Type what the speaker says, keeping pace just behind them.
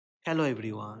Hello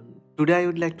everyone. Today I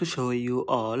would like to show you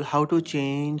all how to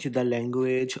change the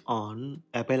language on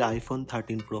Apple iPhone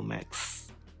 13 Pro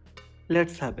Max.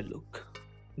 Let's have a look.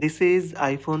 This is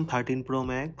iPhone 13 Pro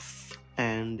Max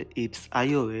and it's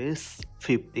iOS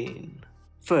 15.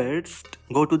 First,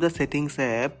 go to the settings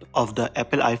app of the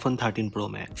Apple iPhone 13 Pro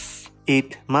Max.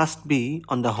 It must be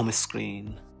on the home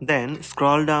screen. Then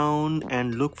scroll down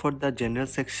and look for the general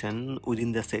section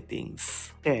within the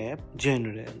settings. Tap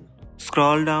General.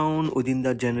 Scroll down within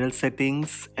the general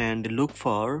settings and look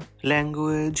for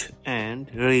language and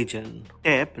region.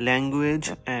 Tap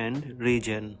language and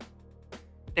region.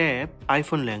 Tap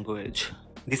iPhone language.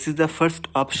 This is the first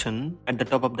option at the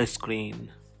top of the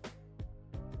screen.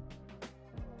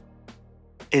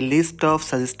 A list of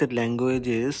suggested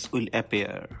languages will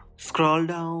appear. Scroll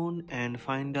down and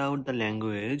find out the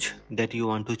language that you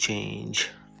want to change.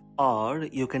 Or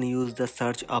you can use the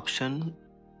search option.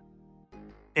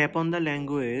 Tap on the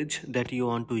language that you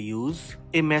want to use.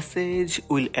 A message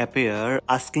will appear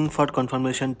asking for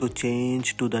confirmation to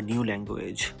change to the new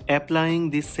language. Applying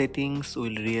these settings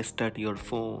will restart your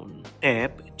phone.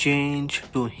 Tap Change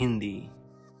to Hindi.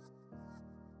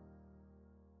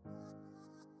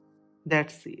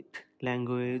 That's it.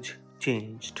 Language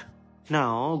changed.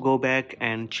 Now go back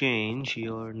and change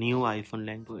your new iPhone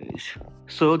language.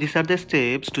 So these are the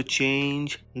steps to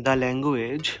change the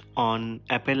language on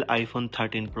Apple iPhone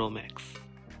 13 Pro Max.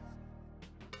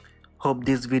 Hope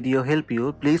this video helped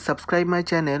you. Please subscribe my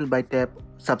channel by tap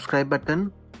subscribe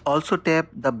button. Also tap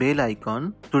the bell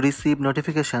icon to receive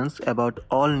notifications about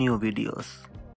all new videos.